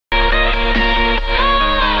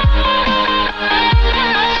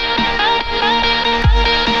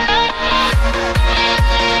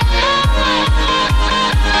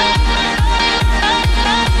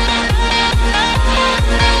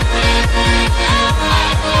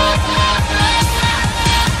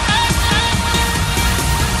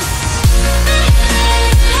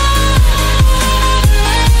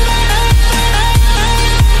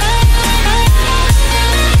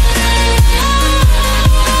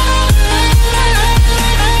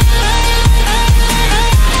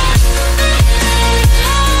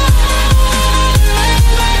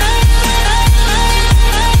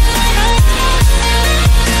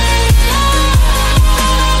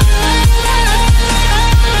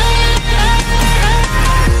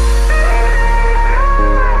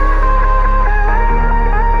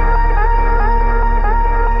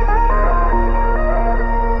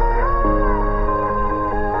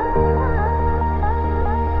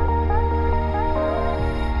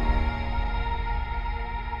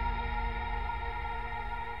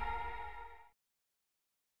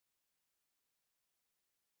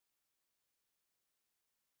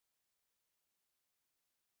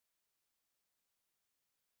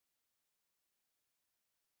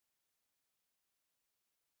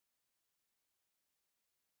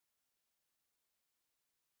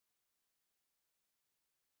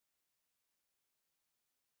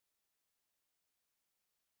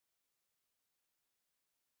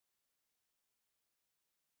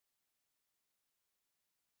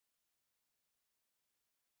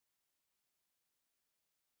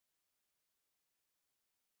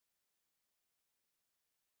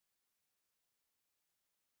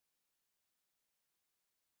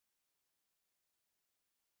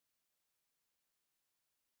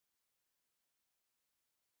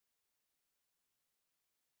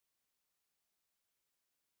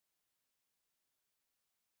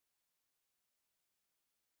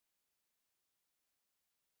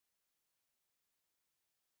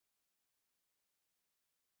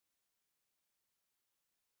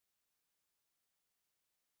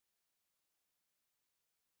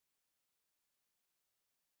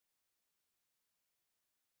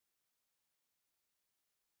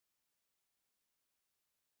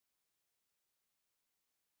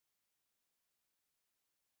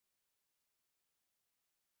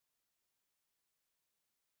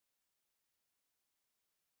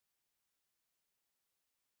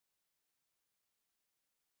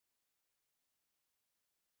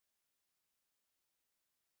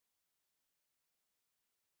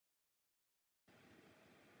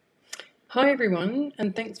Hi everyone,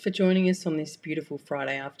 and thanks for joining us on this beautiful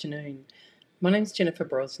Friday afternoon. My name's Jennifer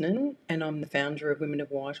Brosnan, and I'm the founder of Women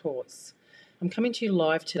of Whitehorse. I'm coming to you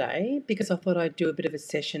live today because I thought I'd do a bit of a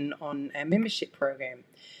session on our membership program.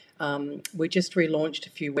 We just relaunched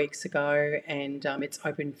a few weeks ago, and it's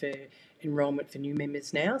open for enrolment for new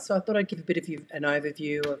members now. So I thought I'd give a bit of an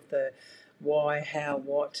overview of the why, how,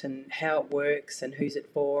 what, and how it works, and who's it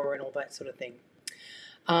for, and all that sort of thing.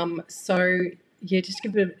 Just to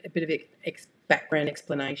give a bit of background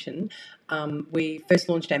explanation. We first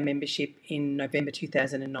launched our membership in November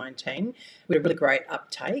 2019. We had a really great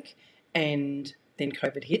uptake, and then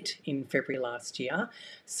COVID hit in February last year.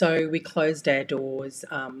 So we closed our doors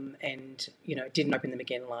and didn't open them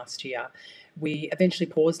again last year. We eventually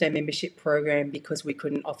paused our membership program because we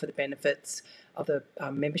couldn't offer the benefits of the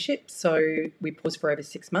membership. So we paused for over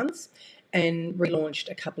 6 months and relaunched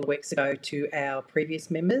a couple of weeks ago to our previous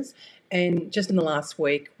members. And just in the last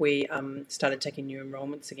week, we started taking new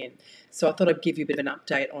enrolments again. So I thought I'd give you a bit of an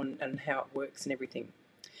update on how it works and everything.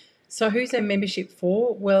 So who's our membership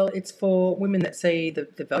for? Well, it's for women that see the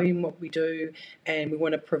value in what we do, and we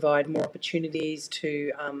want to provide more opportunities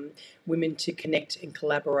to women to connect and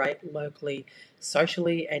collaborate locally,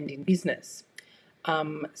 socially, and in business.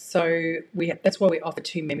 That's why we offer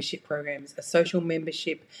two membership programs, a social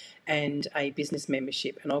membership and a business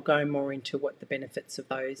membership, and I'll go more into what the benefits of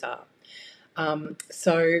those are.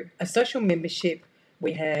 So a social membership,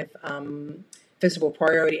 we have, first of all,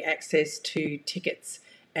 priority access to tickets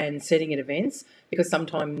and setting at events, because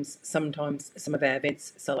sometimes some of our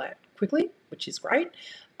events sell out quickly, which is great.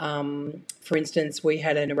 For instance, we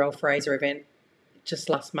had a Narelle Fraser event just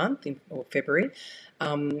last month or February,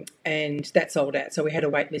 and that sold out. So we had a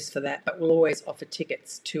wait list for that, but we'll always offer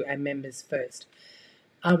tickets to our members first.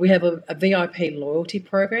 We have a VIP loyalty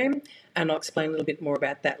program, and I'll explain a little bit more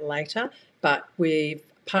about that later, but we've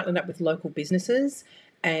partnered up with local businesses,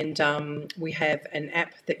 and we have an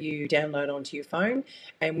app that you download onto your phone,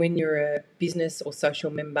 and when you're a business or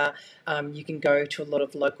social member, you can go to a lot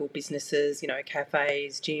of local businesses,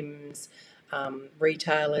 cafes, gyms,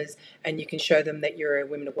 retailers, and you can show them that you're a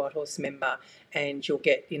Women of Whitehorse member, and you'll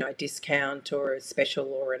get a discount or a special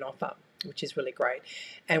or an offer, which is really great.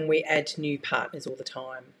 And we add new partners all the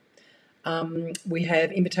time. We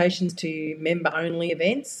have invitations to member-only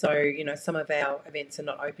events, so some of our events are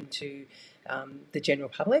not open to the general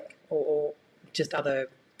public or just other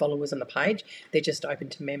followers on the page. They're just open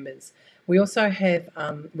to members. We also have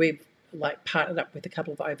we've partnered up with a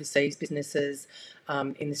couple of overseas businesses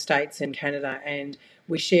in the States and Canada, and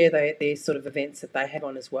we share their sort of events that they have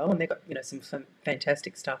on as well, and they've got some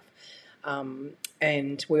fantastic stuff,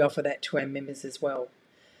 and we offer that to our members as well.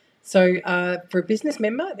 So for a business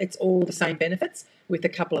member, it's all the same benefits with a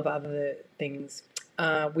couple of other things.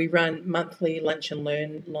 We run monthly lunch and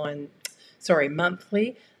learn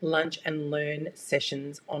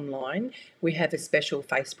sessions online. We have a special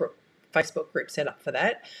Facebook group set up for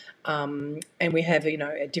that, and we have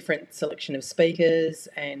a different selection of speakers,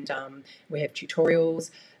 and we have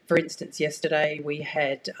tutorials. For instance, yesterday we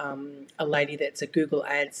had a lady that's a Google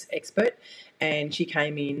Ads expert, and she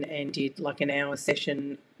came in and did an hour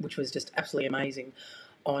session, which was just absolutely amazing,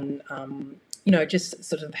 on just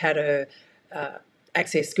sort of how to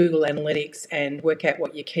access Google Analytics and work out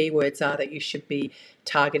what your keywords are that you should be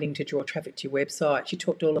targeting to draw traffic to your website. She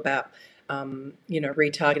talked all about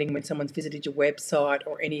retargeting when someone's visited your website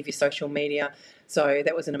or any of your social media. So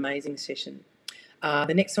that was an amazing session.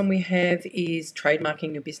 The next one we have is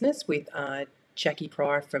Trademarking Your Business with Jackie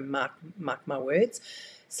Pryor from Mark My Words.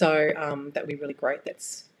 So that would be really great.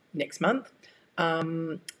 That's next month.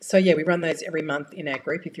 We run those every month in our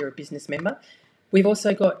group if you're a business member. We've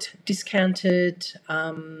also got discounted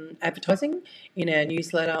advertising in our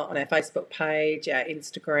newsletter, on our Facebook page, our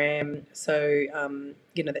Instagram. So,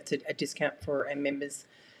 that's a discount for our members.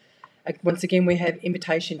 Once again, we have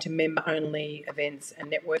invitation to member-only events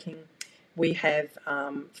and networking. We have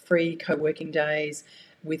free co-working days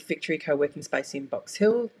with Victory Co-working Space in Box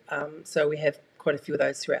Hill. So we have quite a few of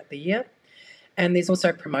those throughout the year. And there's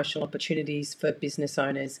also promotional opportunities for business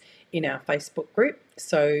owners in our Facebook group.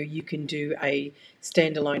 So you can do a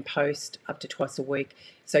standalone post up to twice a week.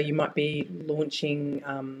 So you might be launching,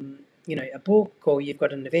 a book, or you've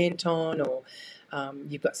got an event on, or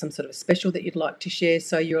you've got some sort of a special that you'd like to share.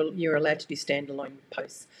 So you're allowed to do standalone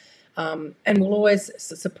posts. And we'll always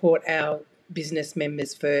support our business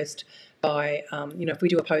members first by, if we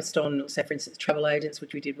do a post on, say, for instance, travel agents,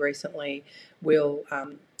 which we did recently, we'll,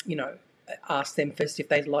 ask them first if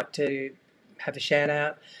they'd like to have a shout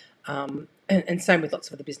out. and same with lots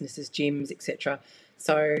of other businesses, gyms, etc.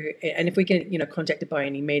 So, and if we get contacted by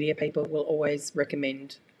any media people, we'll always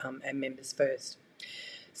recommend our members first.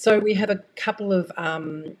 So we have a couple of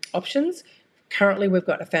options. Currently, we've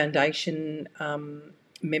got a foundation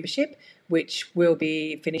membership, which will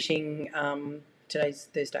be finishing today's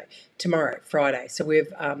Thursday, tomorrow, Friday. So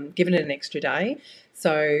we've given it an extra day.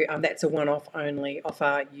 So that's a one-off only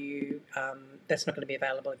offer. That's not going to be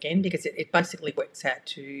available again, because it basically works out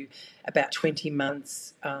to about 20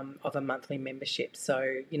 months of a monthly membership.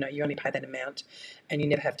 So you only pay that amount, and you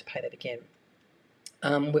never have to pay that again.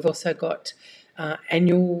 We've also got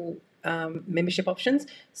annual membership options.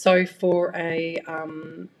 So for a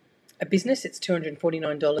business, it's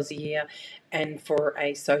 $249 a year, and for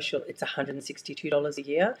a social, it's $162 a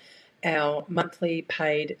year. Our monthly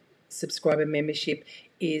paid subscriber membership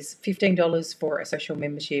is $15 for a social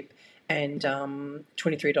membership and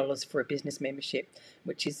 $23 for a business membership,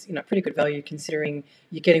 which is pretty good value considering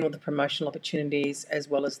you're getting all the promotional opportunities as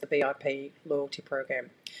well as the VIP loyalty program.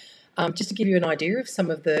 Just to give you an idea of some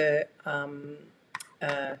of the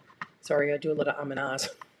sorry, I do a lot of and ahs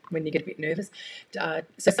when you get a bit nervous.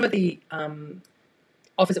 So some of the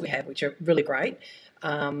offers that we have, which are really great,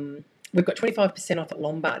 we've got 25% off at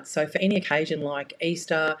Lombard. So for any occasion like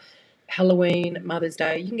Easter, Halloween, Mother's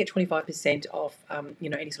Day, you can get 25% off,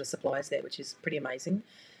 any sort of supplies there, which is pretty amazing.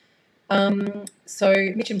 So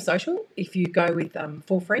Mitcham Social, if you go with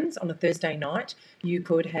 4 friends on a Thursday night, you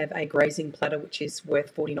could have a grazing platter, which is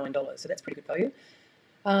worth $49. So that's pretty good value.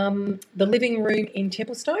 The living room in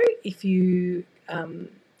Templestowe, if you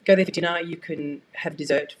go there for dinner, you can have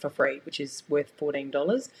dessert for free, which is worth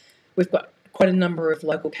 $14. We've got quite a number of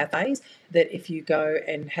local cafes that if you go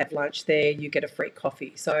and have lunch there, you get a free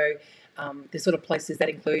coffee. So the sort of places that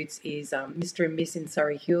includes is Mr. and Miss in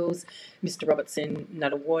Surrey Hills, Mr. Robertson,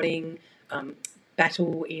 Nuttawading,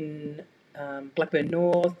 Battle in Blackburn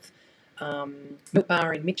North, Milk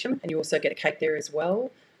Bar in Mitcham, and you also get a cake there as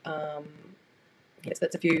well. Yes,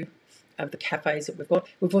 that's a few of the cafes that we've got.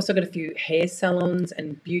 We've also got a few hair salons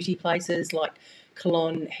and beauty places like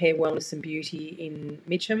Cologne Hair Wellness and Beauty in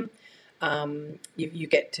Mitcham. You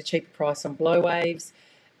get a cheaper price on blow waves.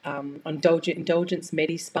 On Indulgence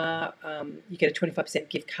Medi-Spa, you get a 25%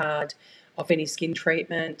 gift card off any skin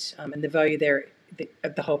treatment, and the value there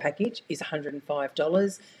of the whole package is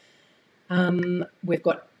 $105. We've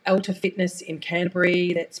got Alta Fitness in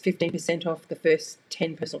Canterbury, that's 15% off the first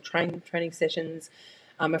 10 personal training sessions,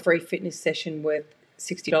 a free fitness session worth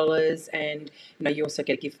 $60, and you also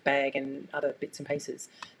get a gift bag and other bits and pieces.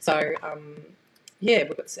 So yeah,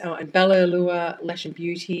 we've got and Bella Lua Lash and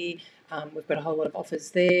Beauty. We've got a whole lot of offers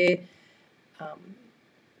there.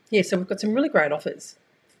 Yeah, so we've got some really great offers.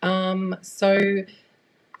 So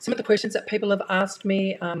some of the questions that people have asked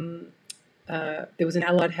me, there was an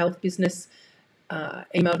allied health business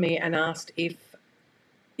emailed me and asked if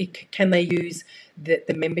can they use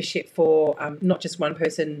the membership for not just one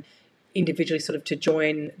person individually sort of to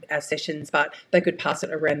join our sessions, but they could pass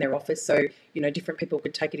it around their office. So, different people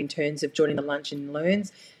could take it in turns of joining the lunch and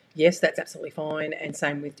learns. Yes, that's absolutely fine, and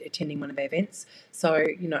same with attending one of the events. So,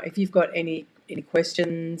 if you've got any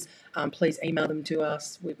questions, please email them to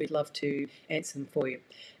us. We'd love to answer them for you.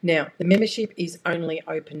 Now, the membership is only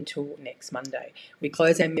open till next Monday. We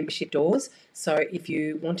close our membership doors, so if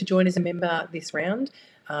you want to join as a member this round,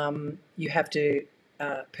 you have to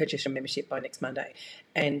purchase your membership by next Monday.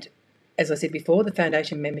 And as I said before, the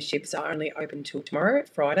foundation memberships are only open till tomorrow,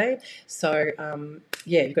 Friday. So,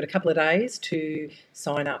 yeah, you've got a couple of days to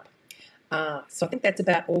sign up. So I think that's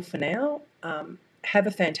about all for now. Have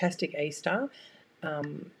a fantastic Easter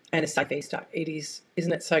and a safe Easter.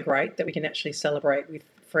 Isn't it so great that we can actually celebrate with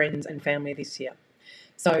friends and family this year?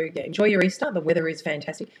 So, yeah, enjoy your Easter. The weather is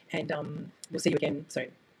fantastic, and we'll see you again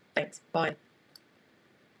soon. Thanks. Bye.